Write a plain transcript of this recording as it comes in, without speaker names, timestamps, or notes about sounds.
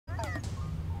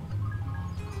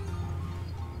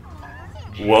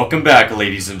Welcome back,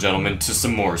 ladies and gentlemen, to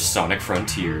some more Sonic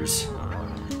Frontiers.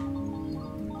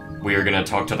 We are gonna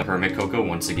talk to the Hermit Coco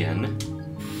once again.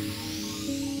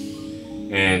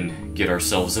 And get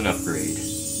ourselves an upgrade.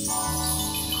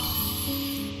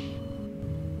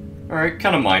 Alright,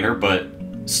 kinda minor, but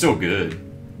still good.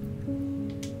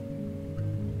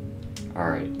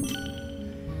 Alright.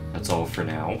 That's all for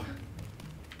now.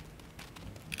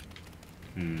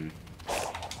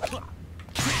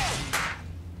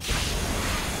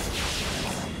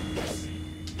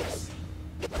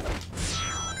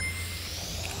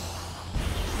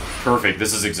 Perfect,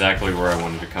 this is exactly where I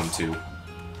wanted to come to.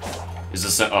 Is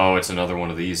this oh, it's another one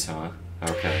of these, huh?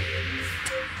 Okay.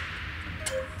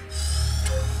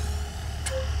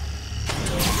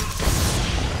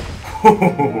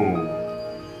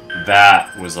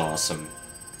 That was awesome.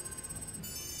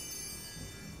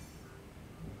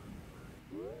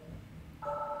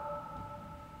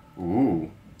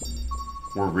 Ooh.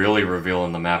 We're really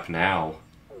revealing the map now.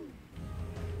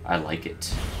 I like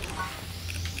it.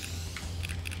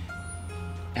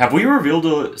 Have we revealed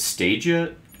a stage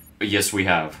yet? Yes, we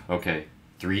have. Okay.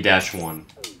 3-1.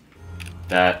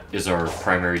 That is our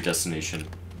primary destination.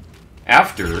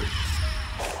 After...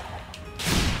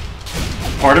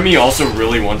 Part of me also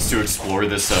really wants to explore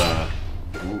this,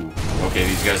 Ooh. Okay,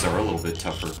 these guys are a little bit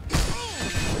tougher.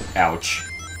 Ouch.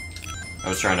 I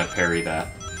was trying to parry that.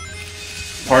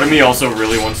 Part of me also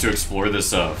really wants to explore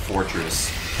this,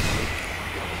 fortress.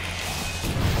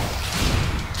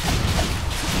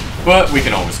 But we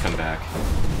can always come back.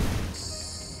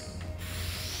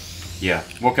 Yeah,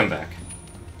 we'll come back.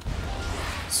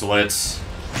 So let's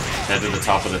head to the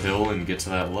top of the hill and get to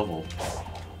that level.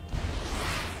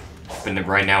 But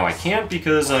right now I can't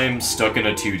because I'm stuck in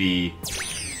a 2D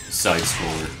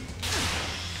side-scroller.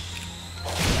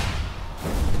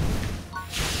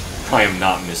 I am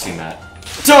not missing that.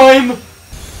 Time!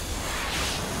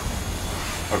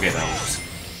 Okay, that works.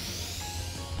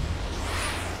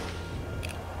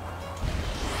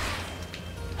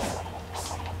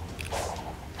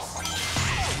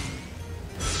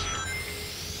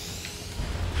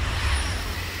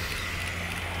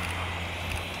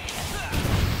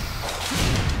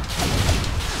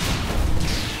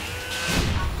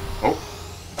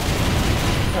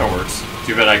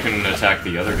 Too bad I couldn't attack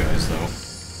the other guys, though.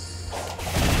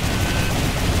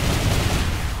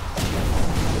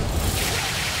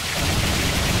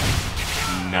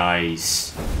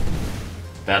 Nice.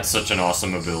 That's such an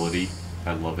awesome ability.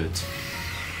 I love it.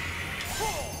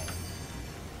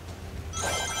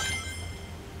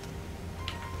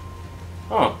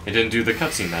 Oh, it didn't do the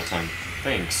cutscene that time.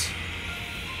 Thanks.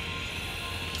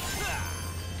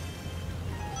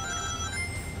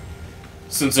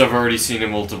 Since I've already seen it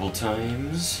multiple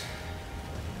times...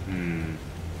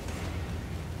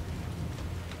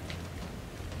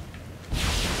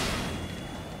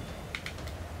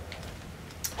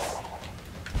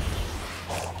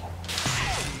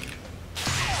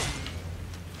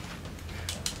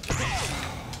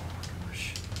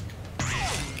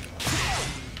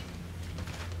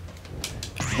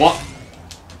 What?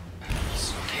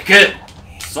 Kick it!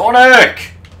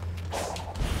 Sonic!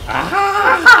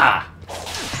 Ah!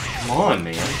 Come on,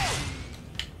 man.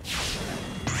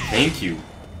 Thank you.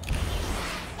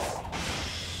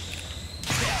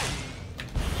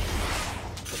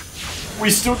 We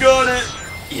still got it!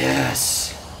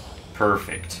 Yes!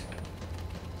 Perfect.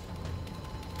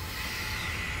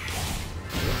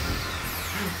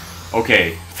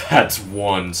 Okay, that's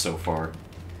one so far.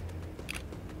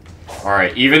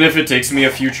 Alright, even if it takes me a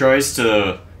few tries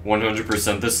to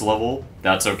 100% this level,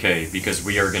 that's okay, because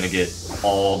we are gonna get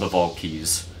all the vault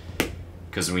keys.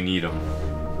 Because we need them.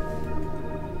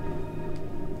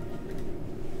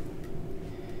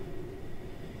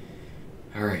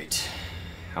 Alright.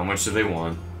 How much do they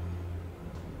want?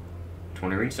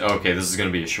 20 rings? Oh, okay, this is gonna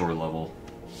be a short level.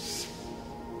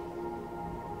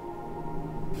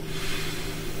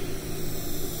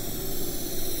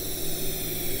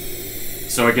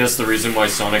 So I guess the reason why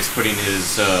Sonic's putting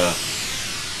his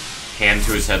hand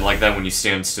to his head like that when you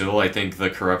stand still, I think the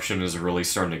corruption is really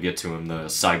starting to get to him, the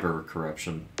cyber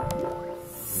corruption.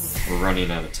 We're running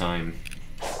out of time.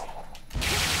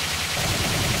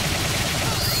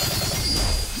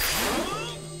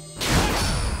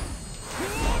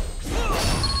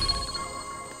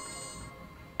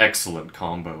 Excellent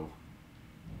combo.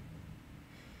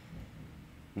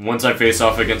 Once I face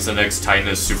off against the next Titan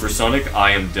as Super Sonic,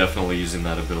 I am definitely using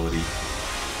that ability.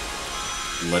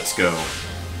 Let's go.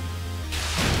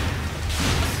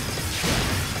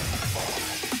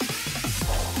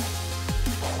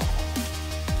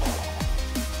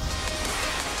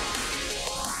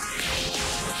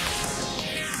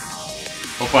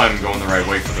 hope I'm going the right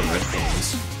way for the red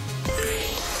coins.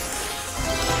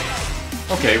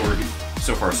 Okay, we're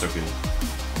so far so good.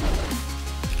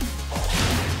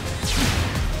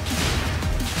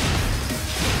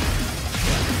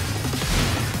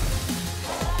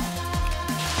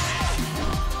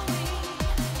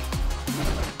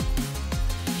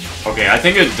 Okay, I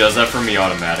think it does that for me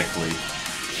automatically.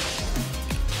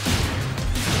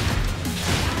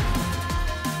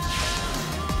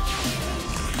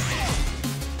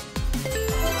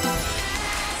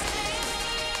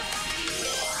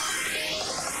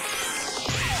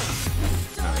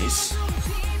 Nice.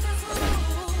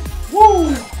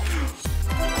 Woo!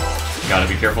 Gotta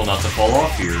be careful not to fall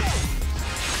off here.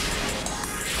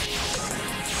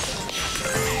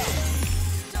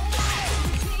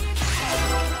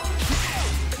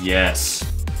 Yes.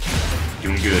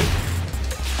 Doing good.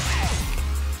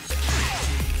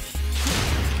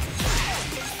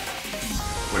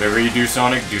 Whatever you do,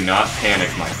 Sonic, do not panic,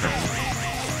 my friend.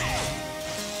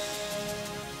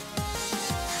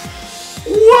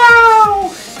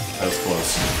 Wow! That was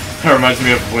close. That reminds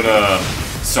me of when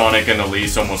Sonic and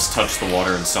Elise almost touched the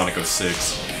water in Sonic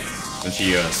 06. When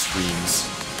she screams.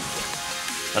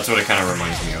 That's what it kind of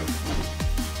reminds me of.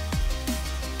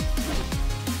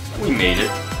 We made it.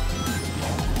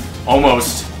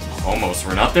 Almost. Almost.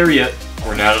 We're not there yet.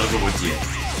 We're not out of the woods yet.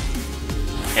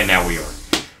 And now we are.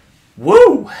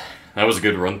 Woo! That was a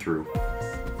good run through.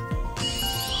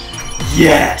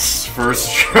 Yes!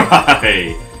 First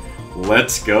try!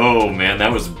 Let's go, man.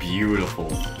 That was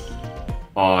beautiful.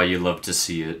 Aw, you love to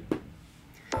see it.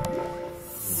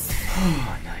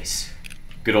 Oh, nice.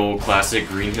 Good old classic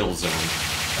Green Hill Zone.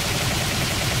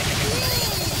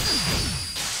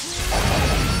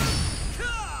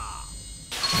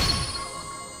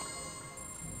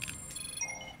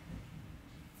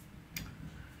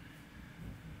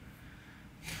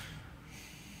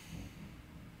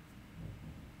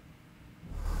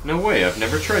 No way, I've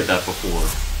never tried that before.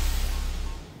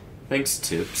 Thanks,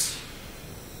 Tips.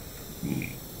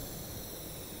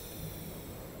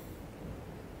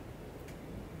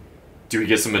 Do we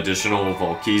get some additional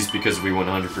vault keys because we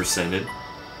 100%ed?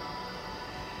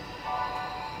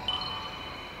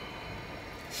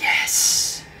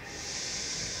 Yes!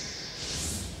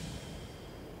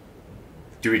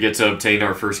 Do we get to obtain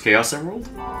our first Chaos Emerald?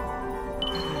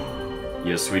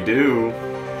 Yes, we do.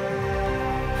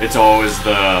 It's always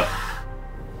the...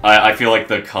 I feel like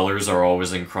the colors are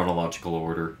always in chronological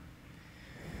order.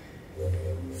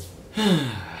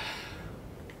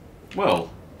 Well,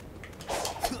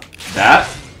 that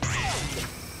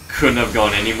couldn't have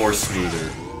gone any more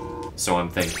smoother, so I'm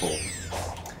thankful.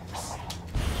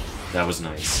 That was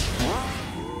nice.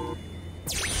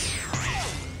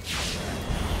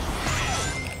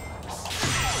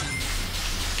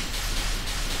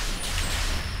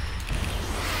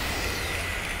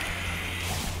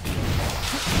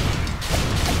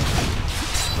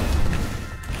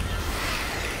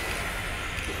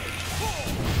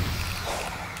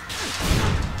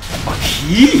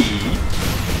 Yee!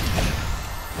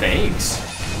 Thanks.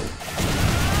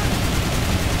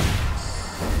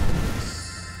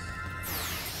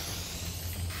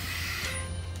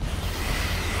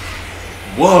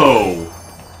 Whoa!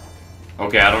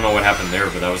 Okay, I don't know what happened there,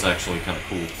 but that was actually kind of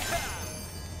cool.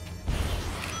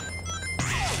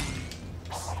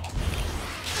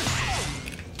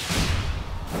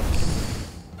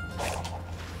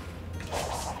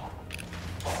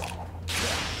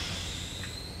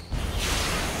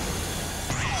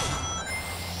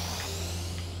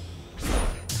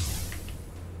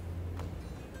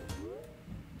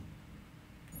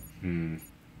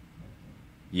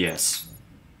 Yes.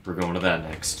 We're going to that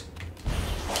next.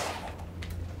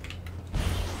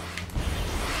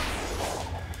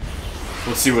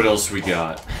 Let's see what else we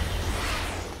got.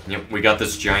 Yep, we got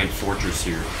this giant fortress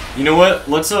here. You know what?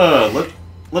 Let's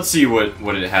see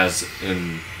what it has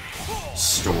in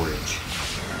storage.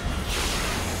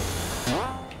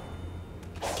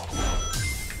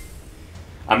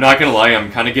 I'm not gonna lie,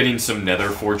 I'm kind of getting some Nether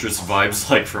Fortress vibes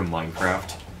like from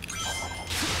Minecraft.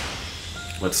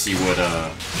 Let's see what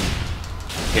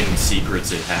hidden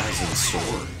secrets it has in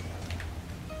store.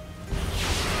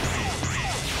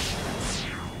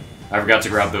 I forgot to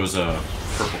grab those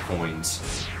purple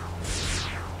coins.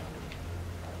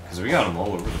 Because we got them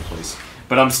all over the place.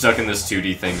 But I'm stuck in this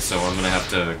 2D thing, so I'm gonna have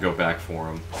to go back for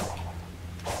them.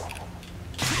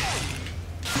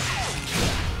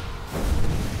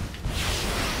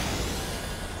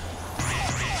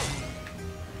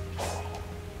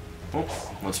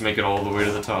 Oh, let's make it all the way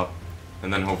to the top.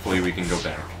 And then hopefully we can go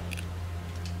back.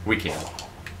 We can.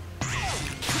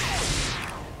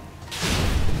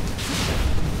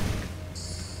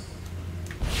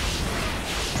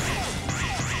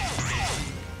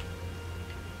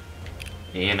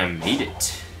 And I made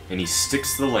it. And he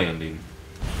sticks the landing.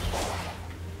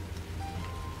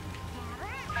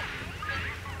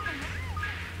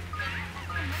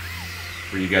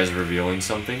 Were you guys revealing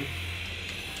something?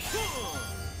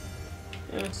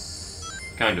 Yes.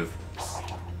 Kind of.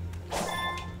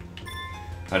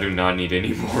 I do not need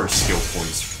any more skill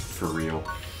points for real.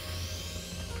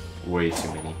 Way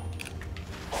too many.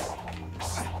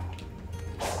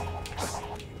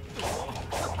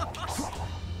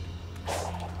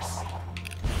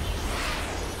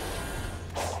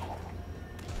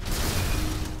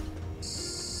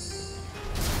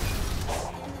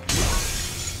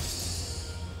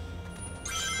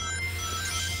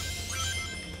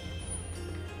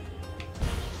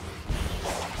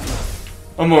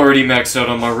 I'm already maxed out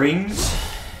on my rings.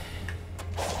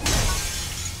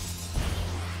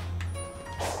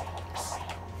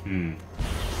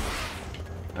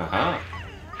 Aha.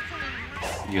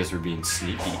 You guys are being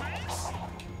sneaky.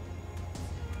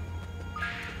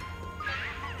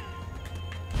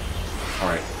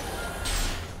 Alright.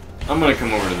 I'm gonna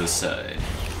come over to this side.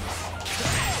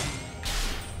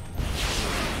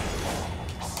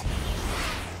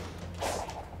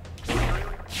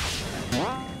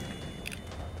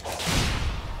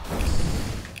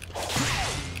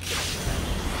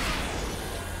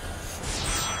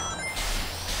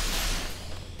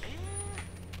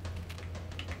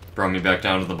 Brought me back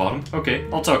down to the bottom? Okay,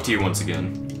 I'll talk to you once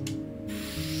again.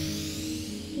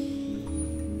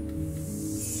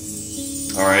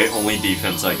 Alright, only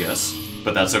defense, I guess.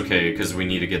 But that's okay, because we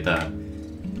need to get that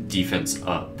defense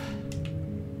up.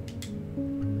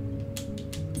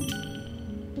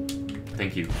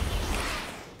 Thank you.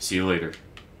 See you later.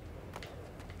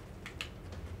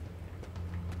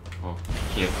 Oh,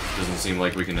 can't. Doesn't seem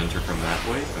like we can enter from that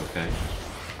way? Okay.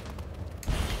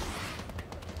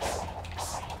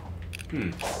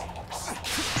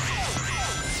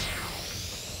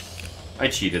 I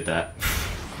cheated that.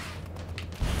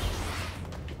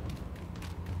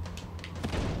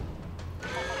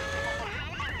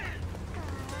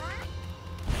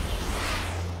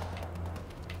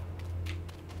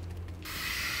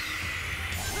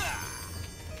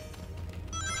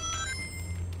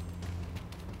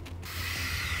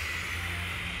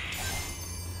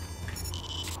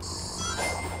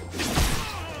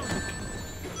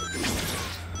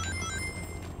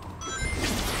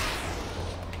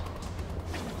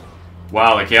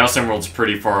 Wow, the Chaos Emerald's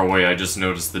pretty far away. I just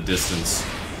noticed the distance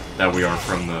that we are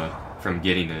from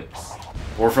getting it.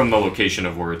 Or from the location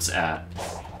of where it's at.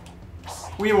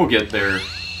 We will get there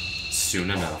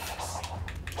soon enough.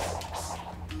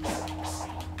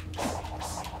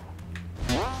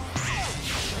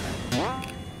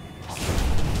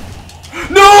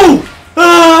 No!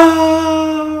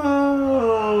 Oh!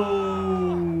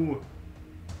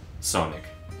 Sonic.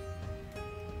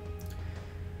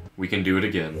 We can do it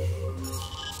again.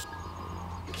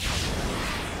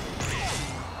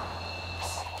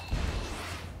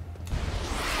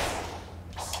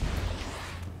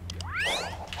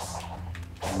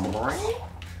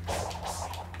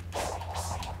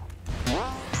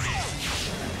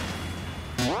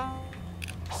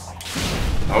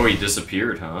 Oh, he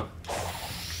disappeared, huh?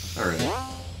 Alright.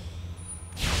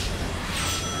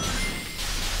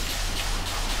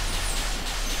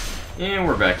 And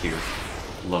we're back here.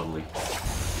 Lovely.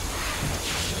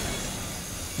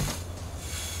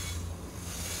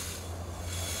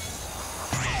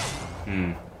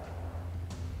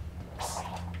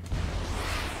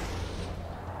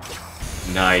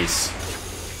 Nice.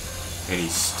 And he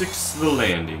sticks the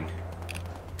landing.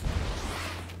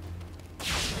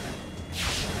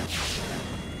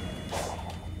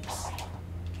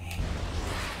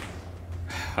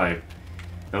 Hi.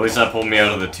 At least that pulled me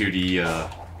out of the 2D,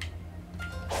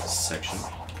 section.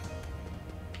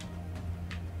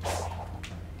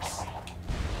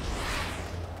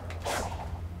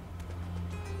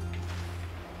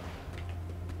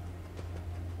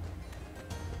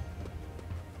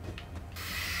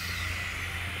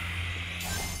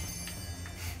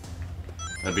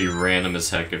 That'd be random as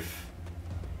heck if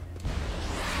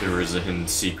there was a hidden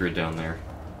secret down there.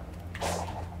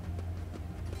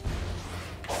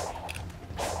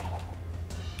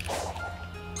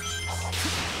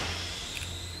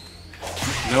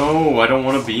 No, I don't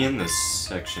want to be in this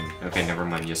section. Okay, never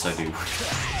mind. Yes, I do.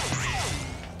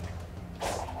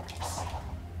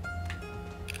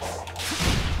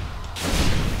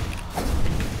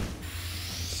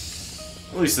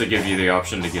 At least they give you the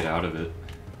option to get out of it.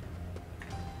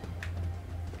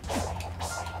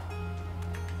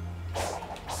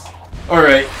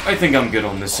 Alright, I think I'm good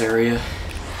on this area.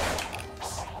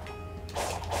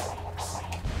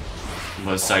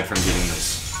 aside from getting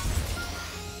this.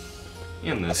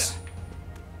 And this.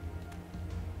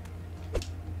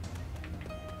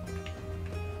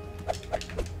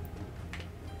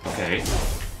 Okay.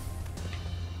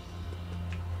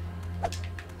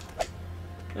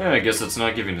 Yeah, I guess it's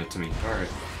not giving it to me. Alright.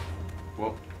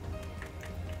 Well.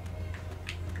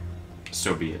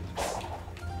 So be it.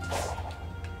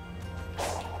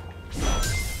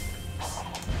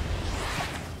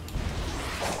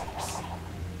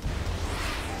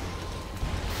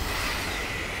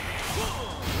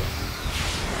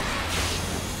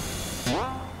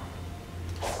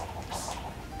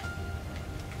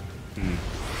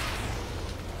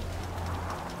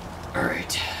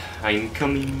 Alright. I'm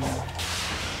coming.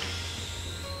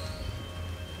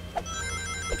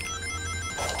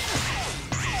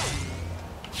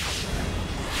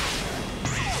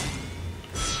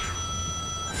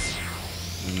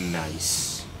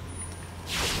 Nice.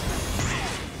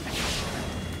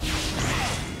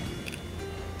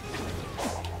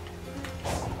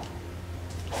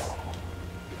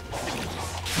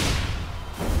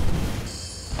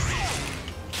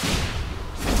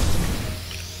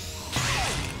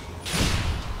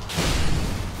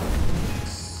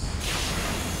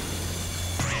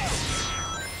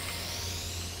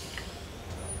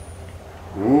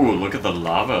 Ooh, look at the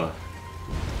lava.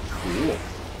 Cool.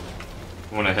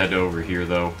 I want to head over here,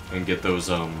 though, and get those,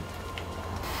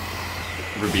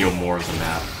 reveal more of the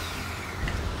map.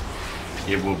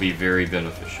 It will be very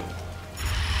beneficial.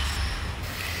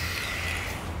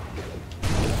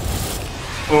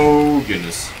 Oh,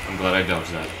 goodness. I'm glad I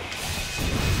dodged that.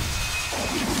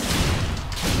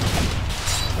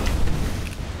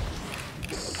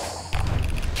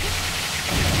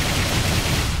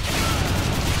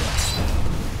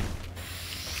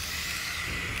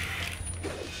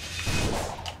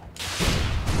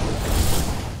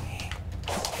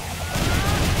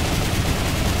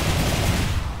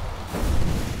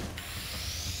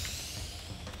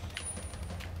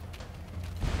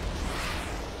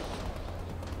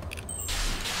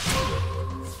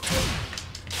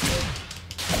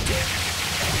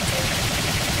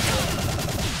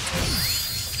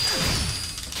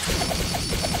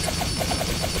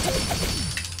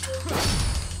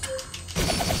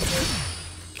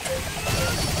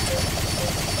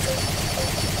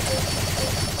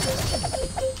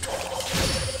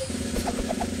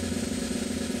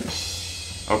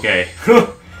 Okay.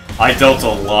 I dealt a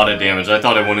lot of damage. I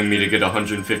thought it wanted me to get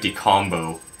 150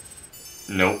 combo.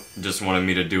 Nope. Just wanted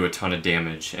me to do a ton of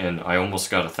damage. And I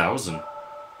almost got 1,000.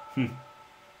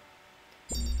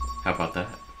 How about that?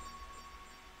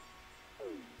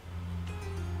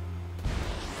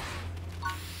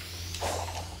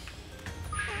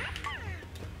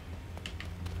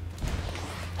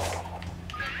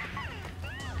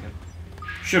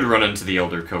 Should run into the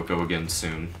Elder Coco again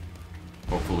soon.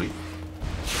 Hopefully.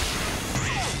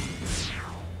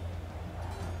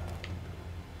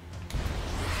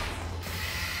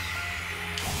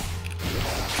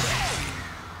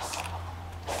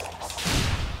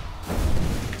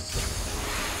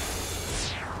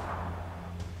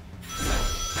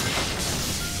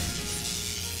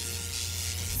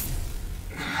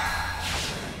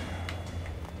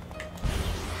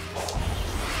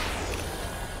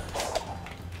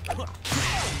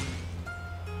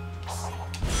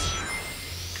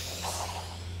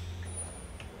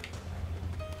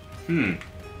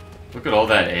 Look at all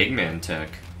that Eggman tech.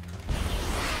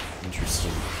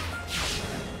 Interesting.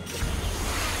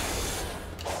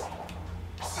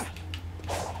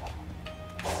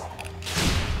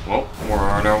 Well, we're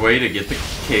on our way to get the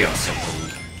Chaos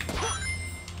Emerald.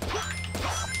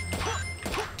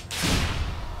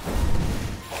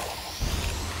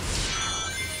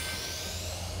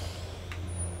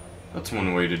 That's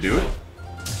one way to do it.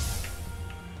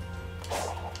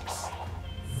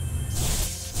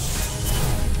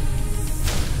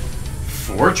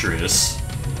 Fortress?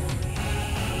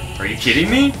 Are you kidding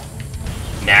me?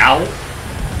 Now?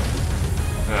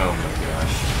 Oh my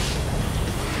gosh.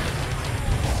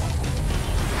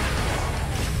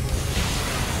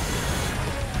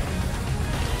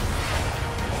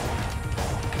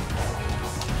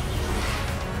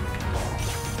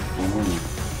 Ooh.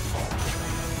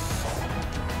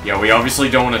 Yeah, we obviously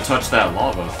don't want to touch that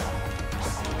lava.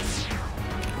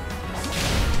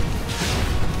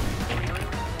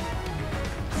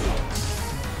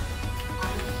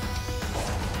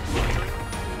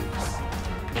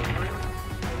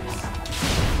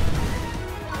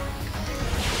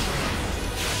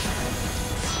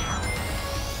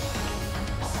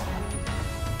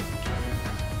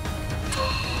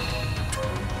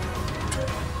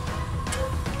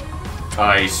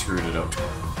 I screwed it up.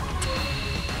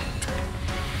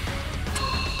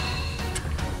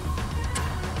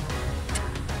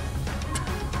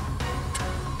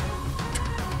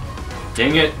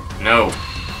 Dang it! No.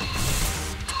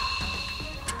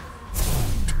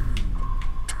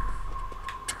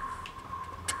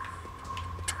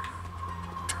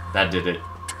 That did it.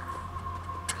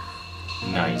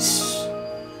 Nice.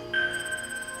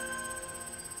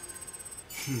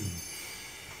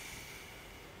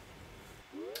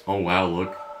 Oh wow,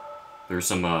 look. There's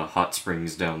some hot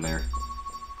springs down there.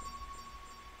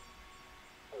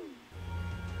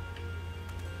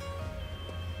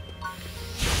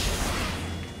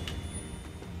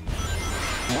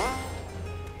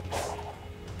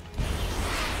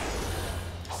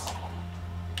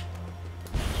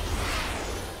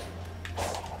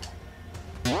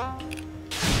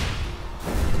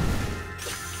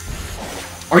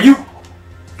 Are you?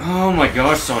 Oh my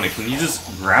gosh, Sonic, can you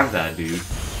just grab that, dude?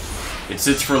 It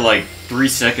sits for like 3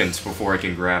 seconds before I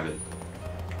can grab it.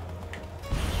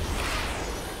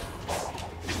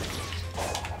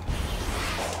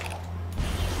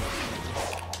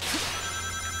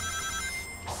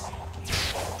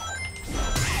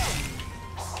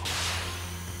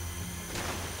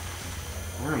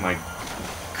 Where am I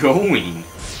going?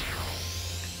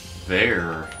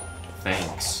 There.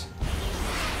 Thanks.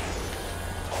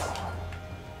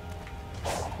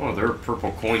 Oh, there are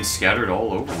purple coins scattered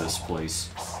all over this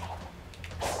place.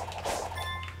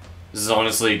 This is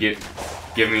honestly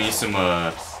giving me some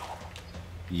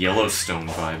Yellowstone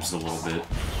vibes a little bit.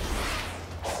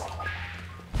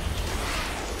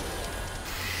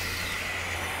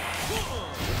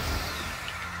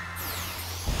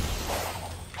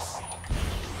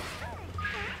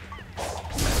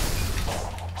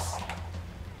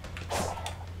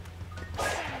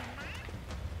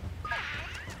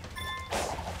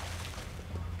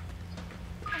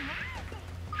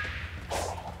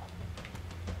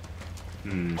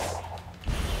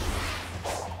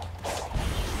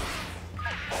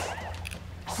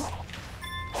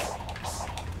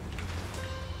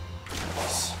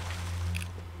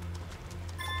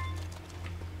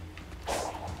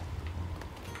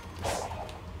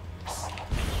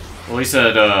 Well, he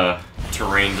said,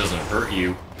 terrain doesn't hurt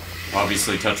you.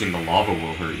 Obviously, touching the lava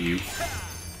will hurt you.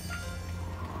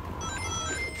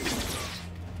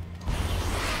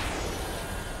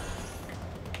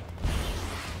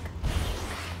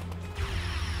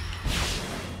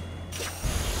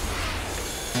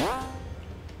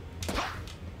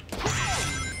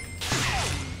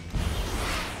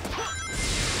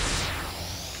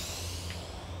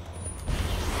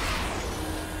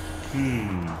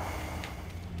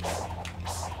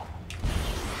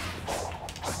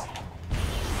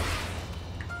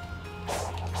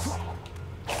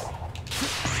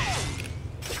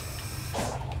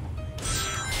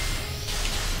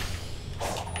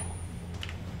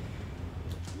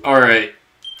 Alright.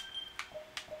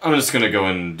 I'm just gonna go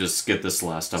and just get this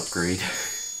last upgrade.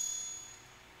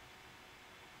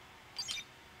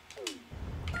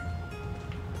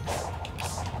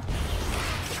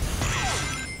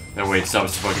 That way it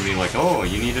stops bugging me like, oh,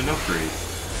 you need an upgrade.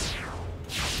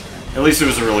 At least it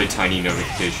was a really tiny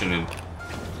notification and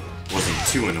wasn't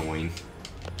too annoying.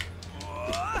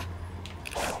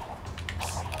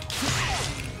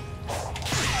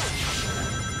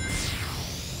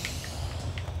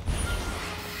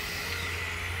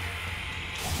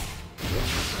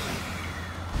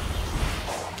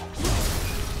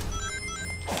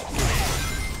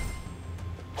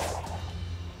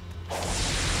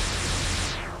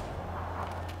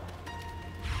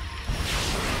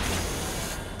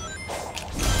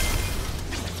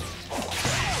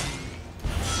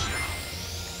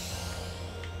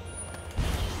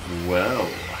 Well.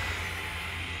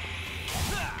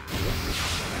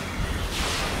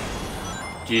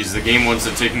 Geez, the game wants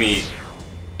to take me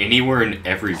anywhere and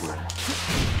everywhere.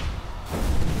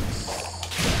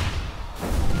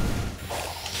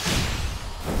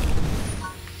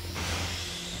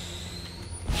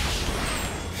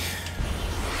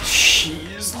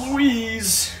 Jeez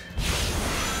Louise.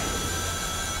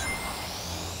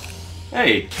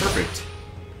 Hey, perfect.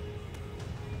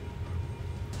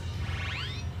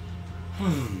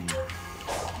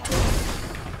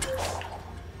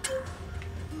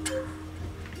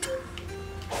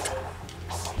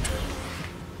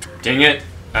 Dang it!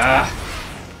 Ah!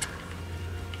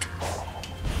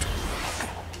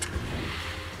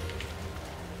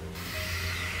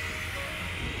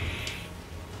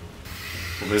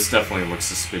 Well, this definitely looks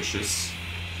suspicious.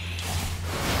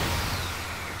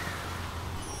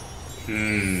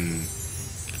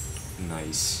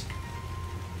 Nice.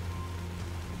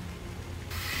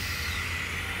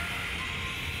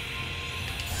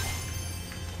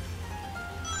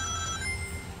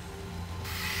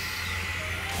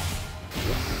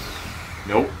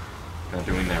 Nope. Not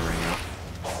doing that right now.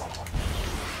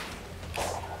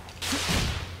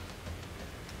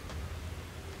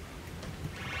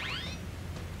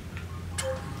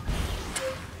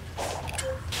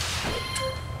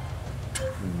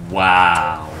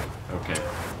 Wow. Okay.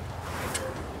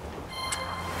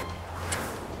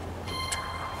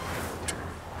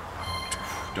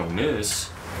 Don't miss.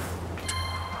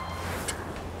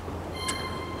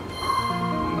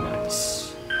 Nice.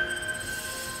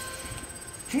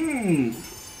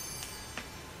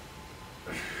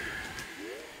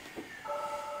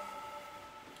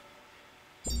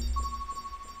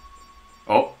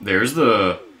 Oh, there's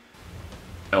the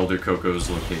Elder Coco's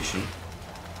location.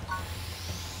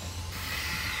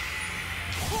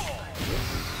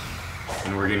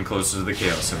 And we're getting closer to the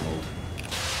Chaos Emerald.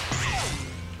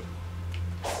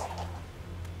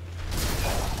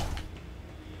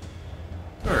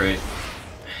 Alright.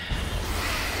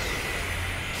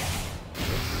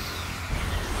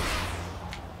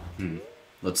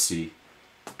 Let's see.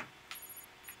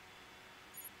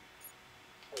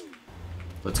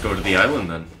 Let's go to the island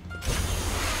then.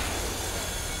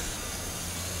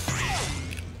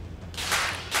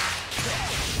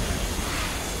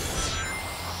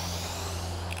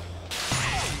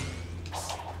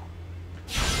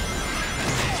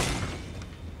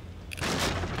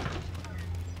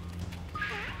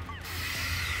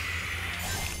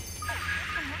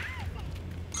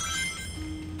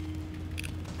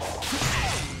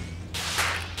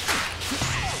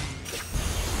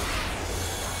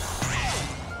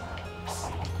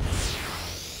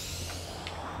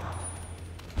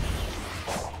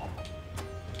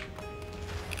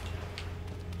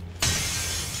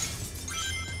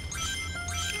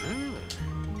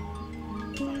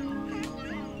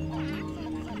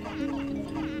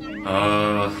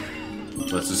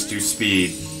 Let's just do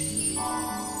speed.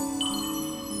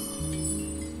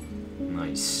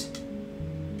 Nice.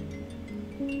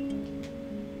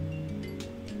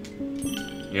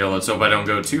 Yeah, let's hope I don't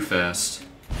go too fast.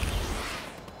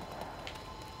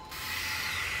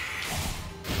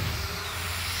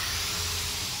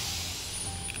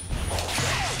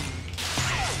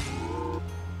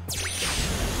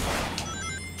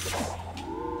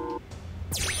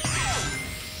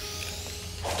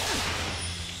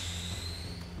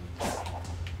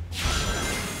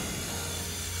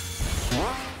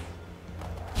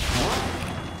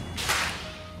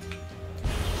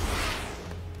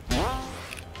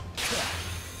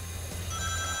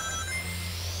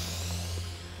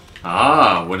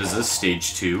 Ah, what is this?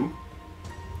 Stage 2?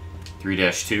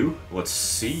 3-2? Let's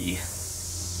see.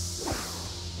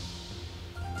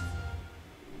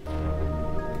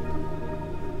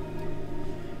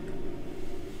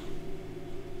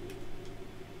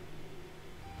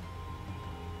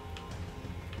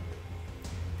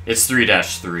 It's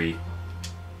 3-3.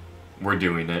 We're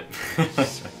doing it.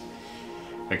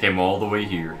 I came all the way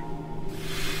here.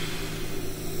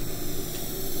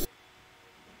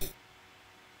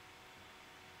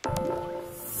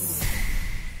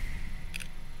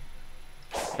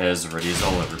 As ready as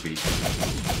I'll ever be.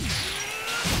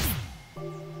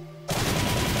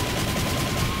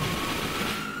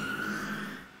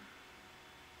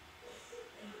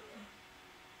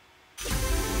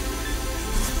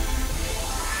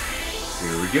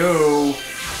 Here we go.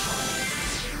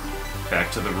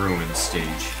 Back to the ruin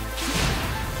stage.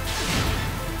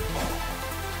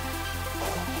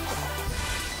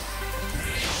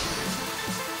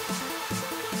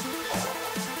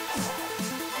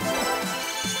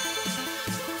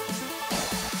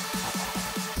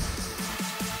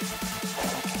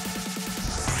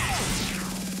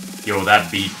 Yo,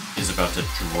 that beat is about to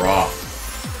drop.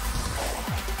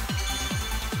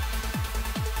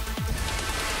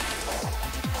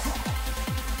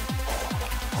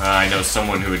 I know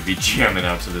someone who would be jamming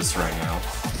out to this right now.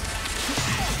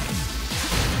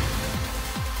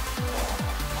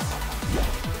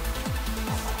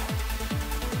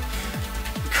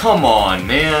 Come on,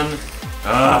 man.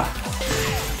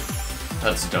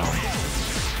 That's dumb.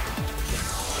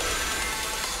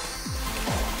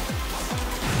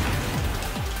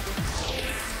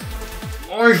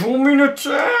 I homing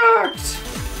attacked!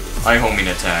 I homing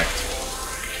attacked.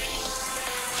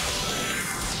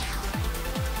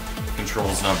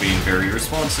 Control's not being very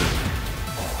responsive.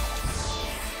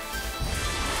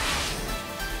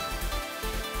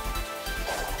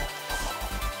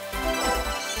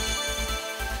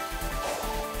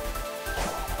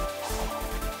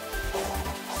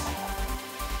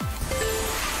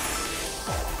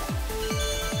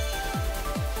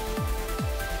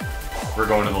 We're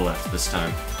going to the left this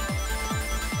time.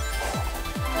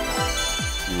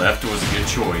 Left was a good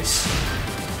choice.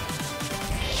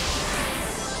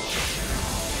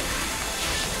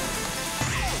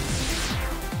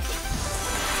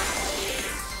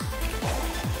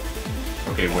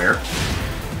 Okay, where?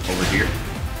 Over here.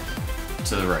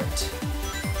 To the right.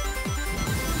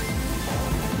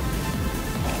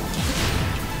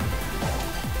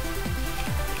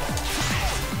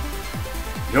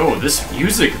 Yo, this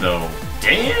music though.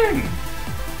 Damn!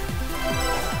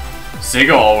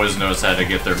 Sega always knows how to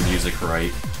get their music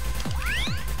right.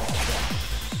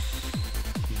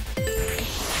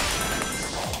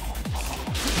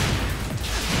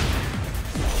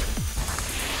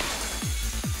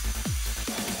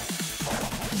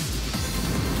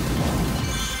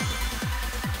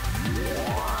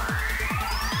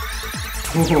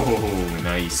 Oh,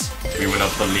 nice. We went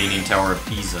up the Leaning Tower of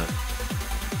Pisa.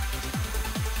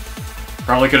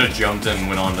 Probably could have jumped and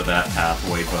went onto that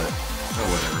pathway, but oh,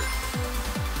 whatever.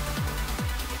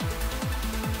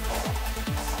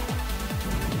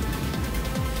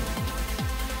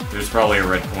 There's probably a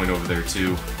red point over there,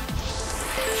 too.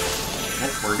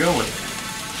 Oh, we're going.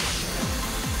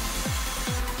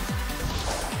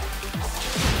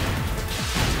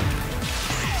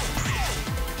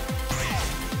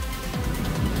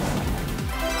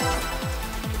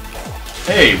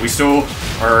 Hey, we still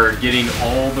are getting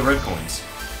all the red coins.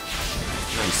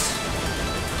 Nice.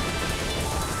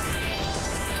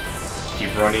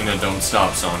 Keep running and don't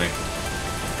stop, Sonic.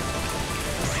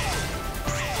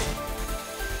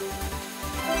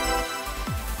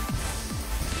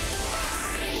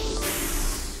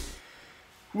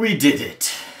 We did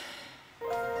it.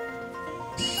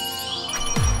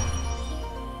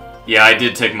 Yeah, I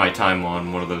did take my time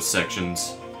on one of those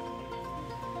sections.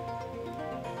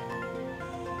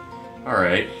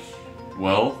 Alright.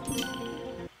 Well,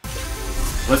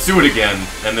 let's do it again,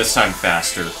 and this time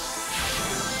faster.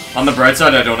 On the bright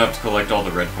side, I don't have to collect all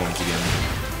the red coins again.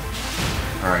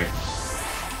 Alright.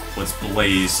 Let's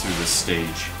blaze through this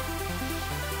stage.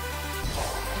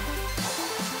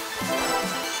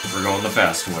 We're going the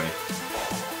fast way.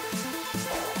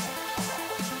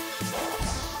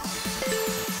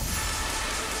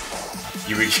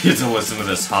 You would get to listen to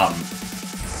this hot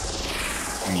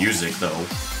music, though,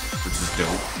 which is dope.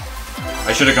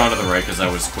 I should have gone to the right because I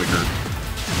was quicker.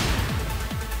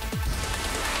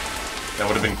 That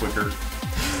would have been quicker.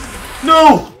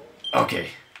 No! Okay.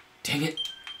 Dang it.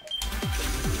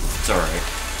 It's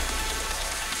alright.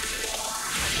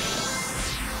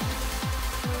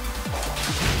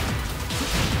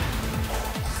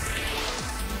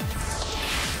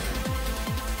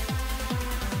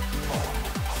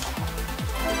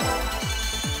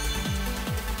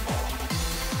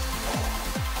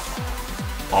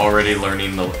 Already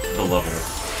learning the level.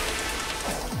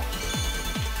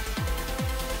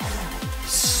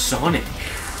 Sonic.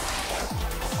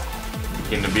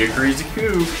 Getting to be a crazy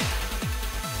kook.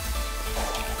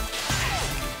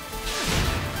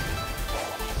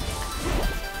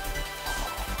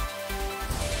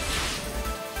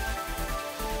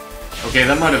 Okay,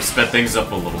 that might have sped things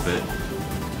up a little bit.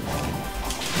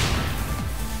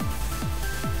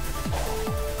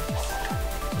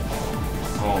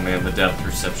 Oh man, the depth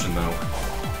perception though.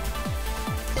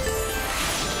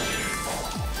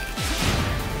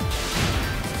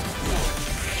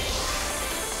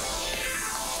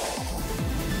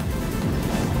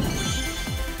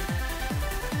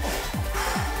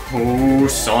 Oh,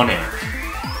 Sonic.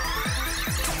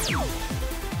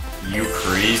 You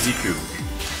crazy kook.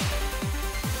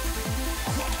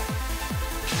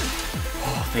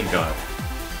 Oh, thank God.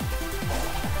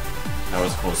 That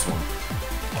was a close one.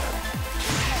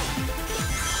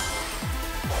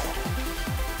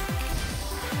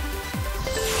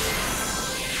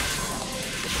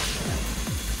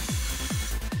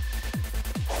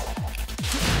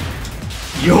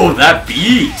 Yo, that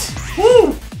beat!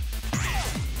 Woo!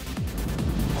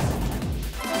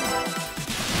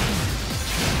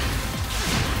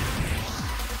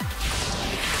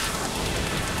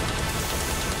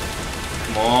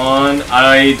 Come on,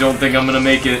 I don't think I'm gonna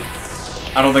make it.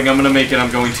 I don't think I'm gonna make it,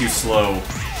 I'm going too slow.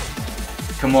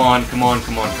 Come on, come on,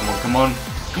 come on, come on, come on.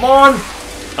 Come on!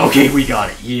 Okay, we got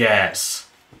it, yes!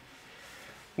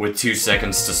 With 2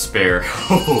 seconds to spare.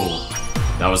 Oh,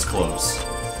 that was close.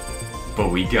 But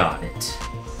we got it.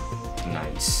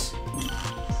 Nice.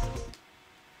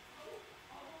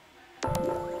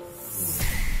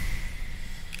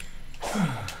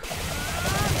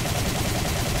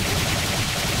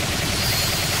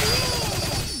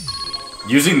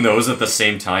 Using those at the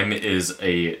same time is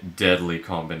a deadly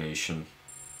combination.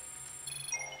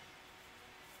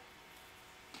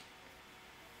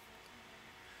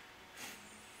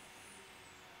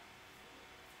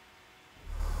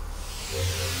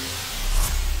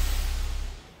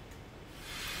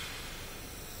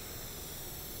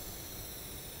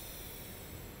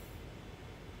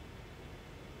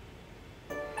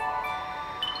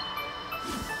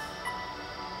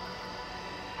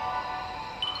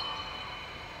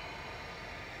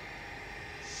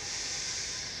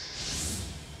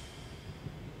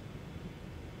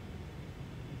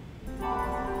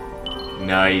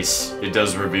 Nice. It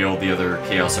does reveal the other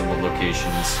Chaos Emerald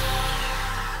locations.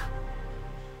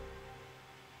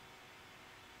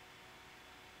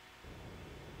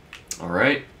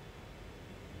 Alright.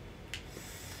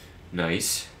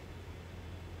 Nice.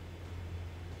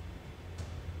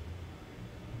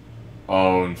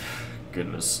 Oh,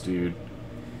 goodness, dude.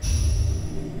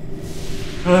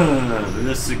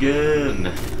 This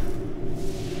again.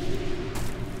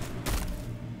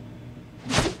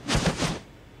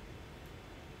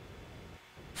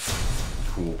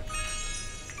 Cool.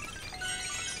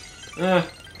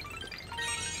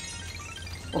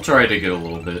 I'll try to get a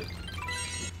little bit.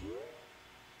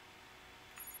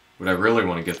 What I really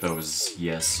want to get, though, is,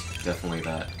 yes, definitely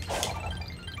that.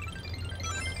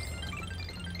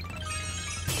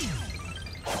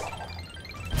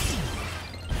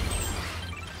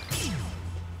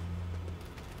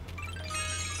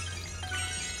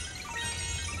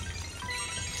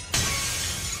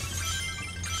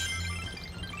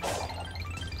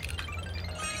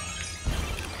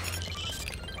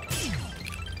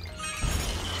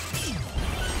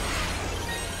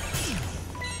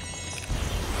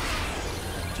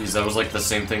 Jeez, that was like the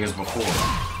same thing as before.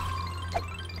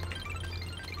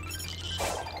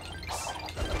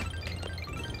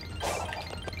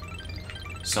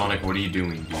 Sonic, what are you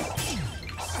doing, dude?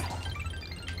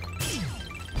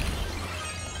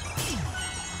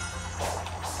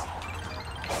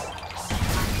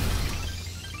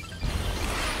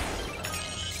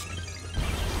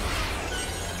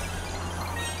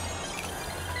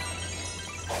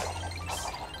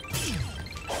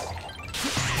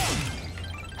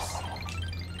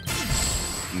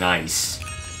 Nice.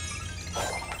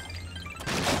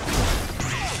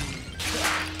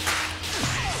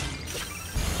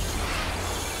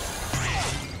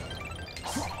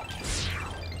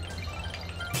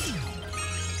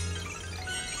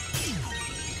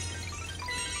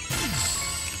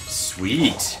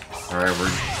 Sweet. Alright,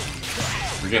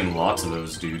 we're getting lots of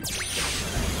those, dude.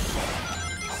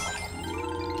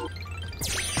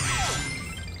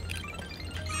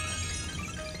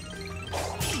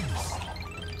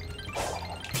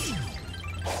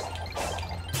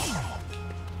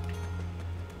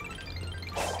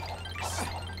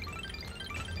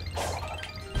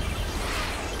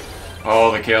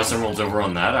 Oh, the Chaos Emerald's over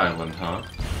on that island, huh?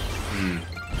 Hmm.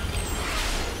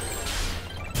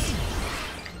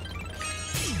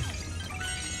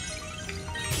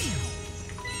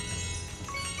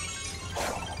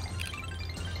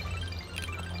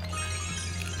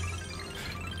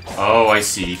 Oh, I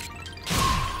see.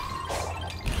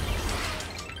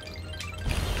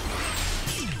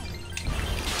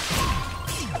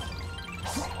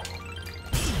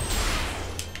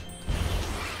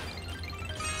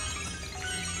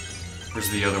 Where's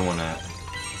the other one at?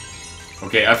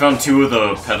 Okay, I found 2 of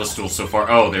the pedestals so far.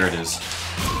 Oh, there it is.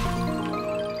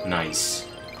 Nice.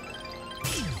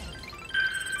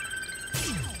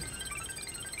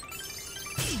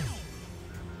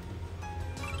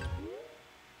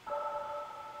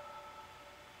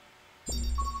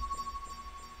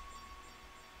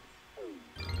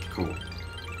 Cool.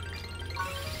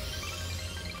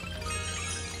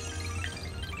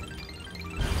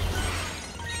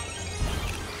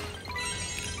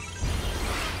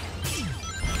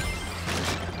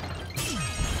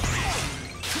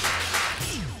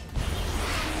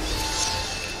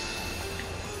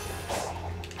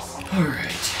 All right.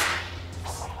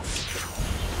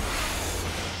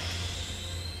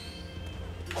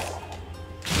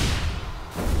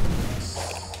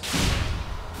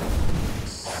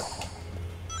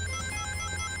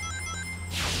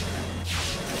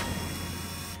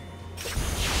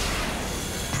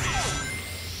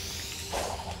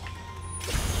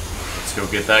 Let's go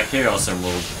get that Chaos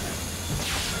Emerald.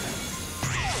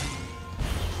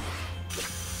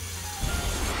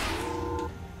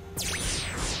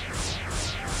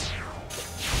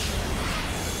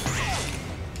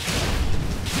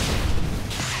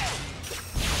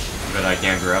 But I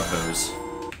can't grab those.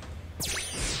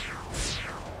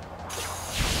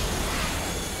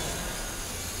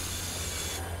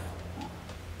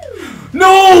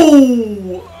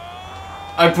 No!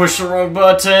 I pushed the wrong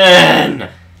button!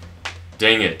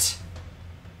 Dang it.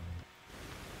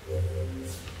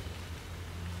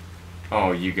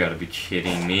 Oh, you gotta be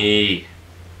kidding me.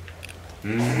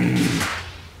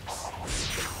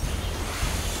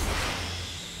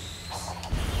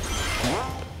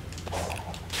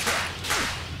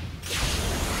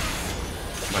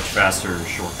 Much faster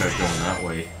shortcut going that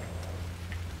way.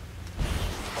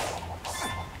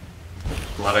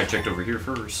 Glad I checked over here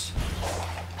first.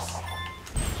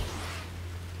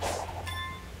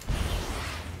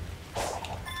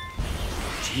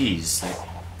 Jeez,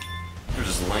 they're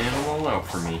just laying them all out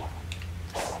for me.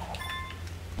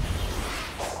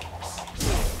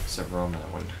 Except for on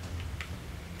that one.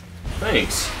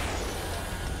 Thanks.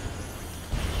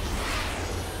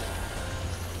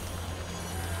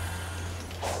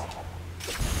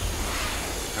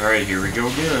 Alright, here we go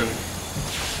again.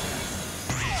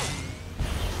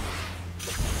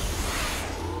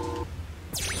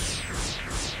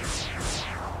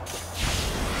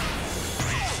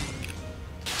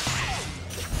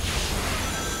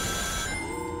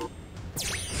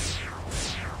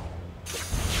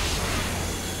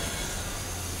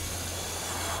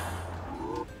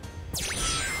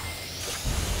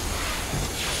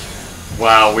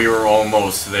 Wow, we were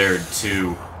almost there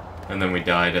too. And then we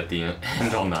died at the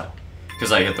end on that.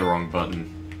 Because I hit the wrong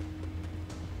button.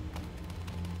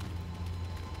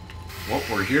 Well,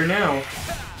 we're here now.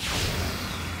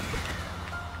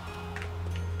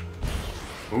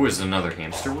 Ooh, is another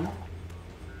hamster wheel?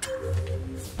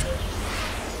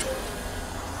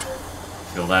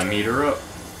 Fill that meter up.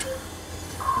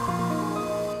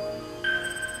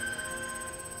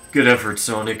 Good effort,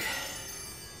 Sonic.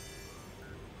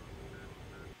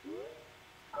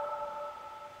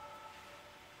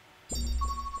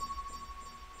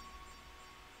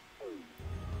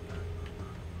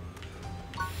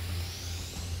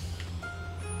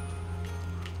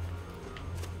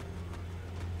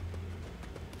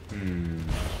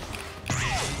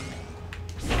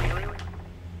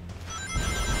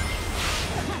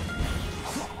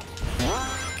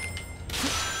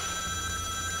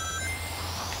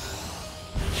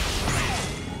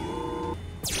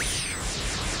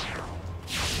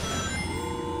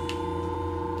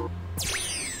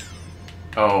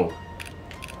 Oh.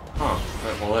 Huh.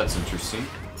 Well, that's interesting.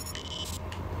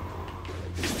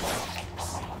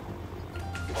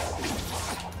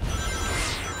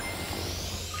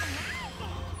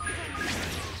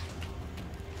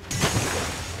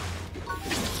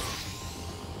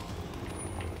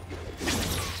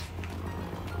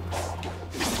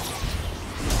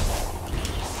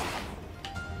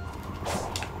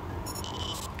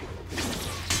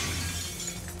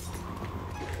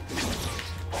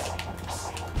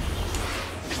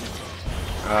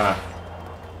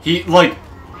 Like,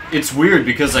 it's weird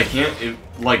because I can't,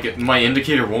 my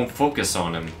indicator won't focus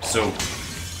on him, so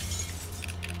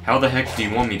how the heck do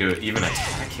you want me to even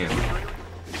attack him?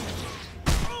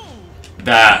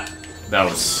 That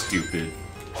was stupid.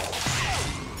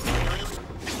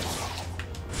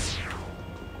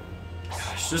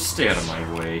 Gosh, just stay out of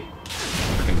my way,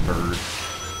 freaking bird.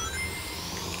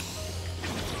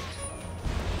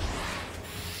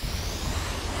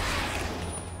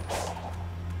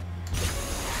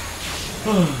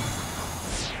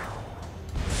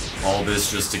 All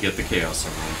this just to get the Chaos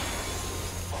Emerald.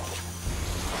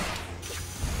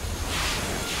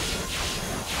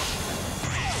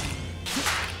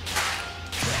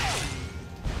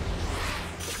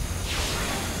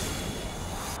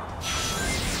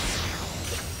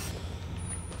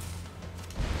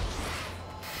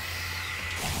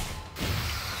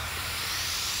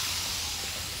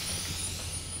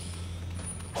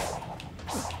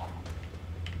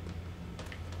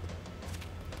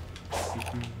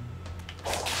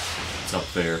 It's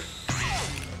up there.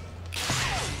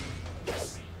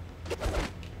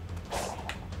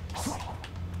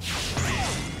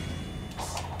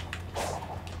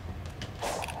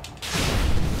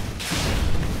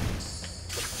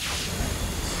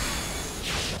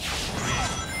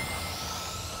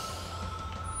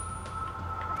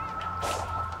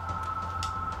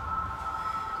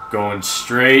 Going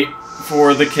straight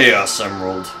for the Chaos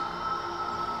Emerald.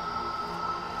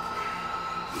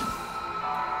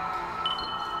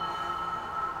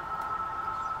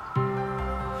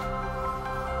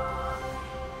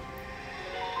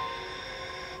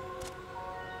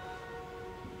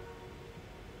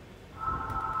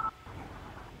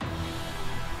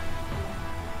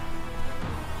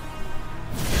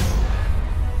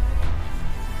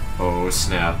 Oh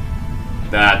snap.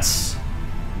 That's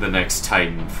the next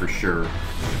Titan for sure.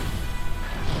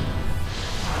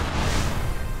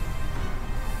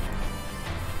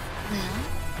 Well,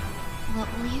 what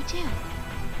will you do?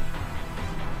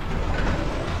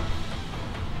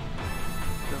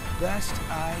 The best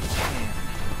I can.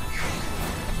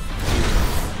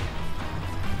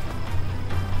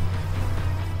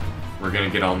 We're gonna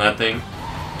get on that thing.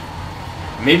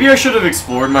 Maybe I should have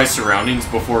explored my surroundings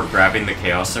before grabbing the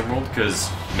Chaos Emerald, because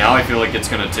now I feel like it's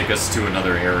gonna take us to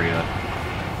another area.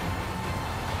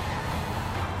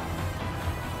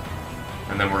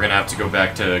 And then we're gonna have to go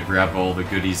back to grab all the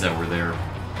goodies that were there.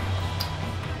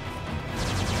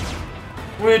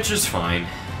 Which is fine.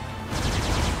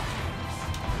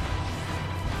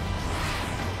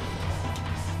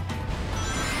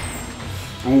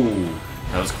 Ooh,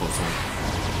 that was a close one.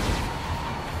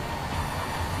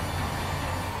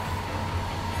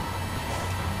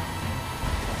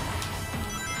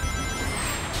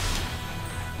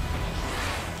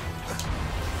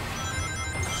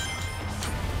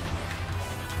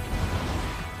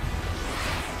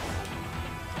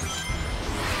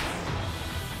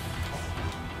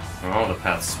 Oh, the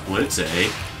path splits, eh?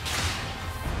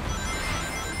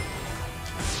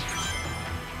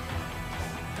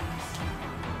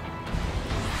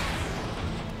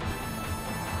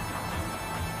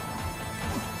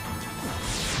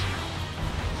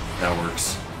 That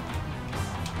works.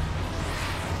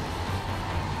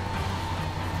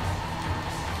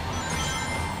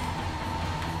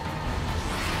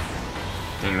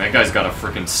 Dang, that guy's got a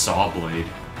freaking saw blade.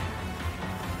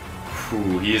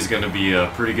 Ooh, he is gonna be a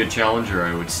pretty good challenger,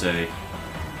 I would say.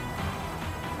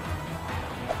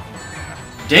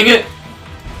 Dang it!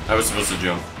 I was supposed to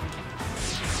jump.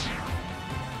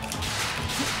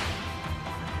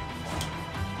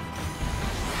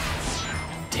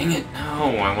 Dang it,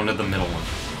 no, I wanted the middle one.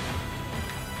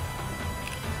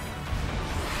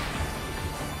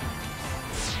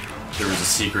 There was a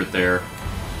secret there.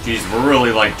 Jeez, we're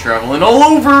really, like, traveling all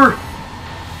over!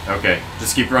 Okay,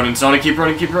 just keep running, Sonic, keep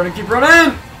running, keep running, keep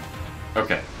running!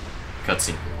 Okay,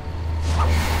 cutscene.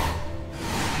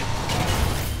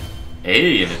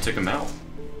 Hey, and it took him out.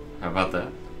 How about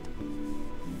that?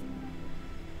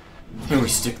 And we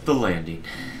stick the landing.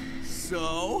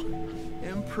 So,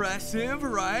 impressive,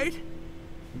 right?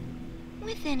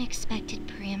 Within expected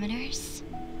parameters.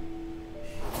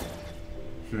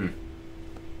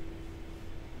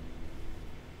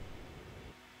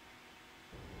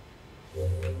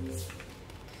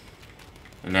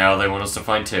 And now they want us to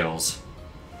find Tails.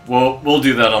 Well, we'll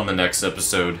do that on the next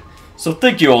episode. So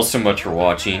thank you all so much for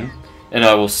watching, and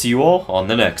I will see you all on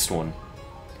the next one.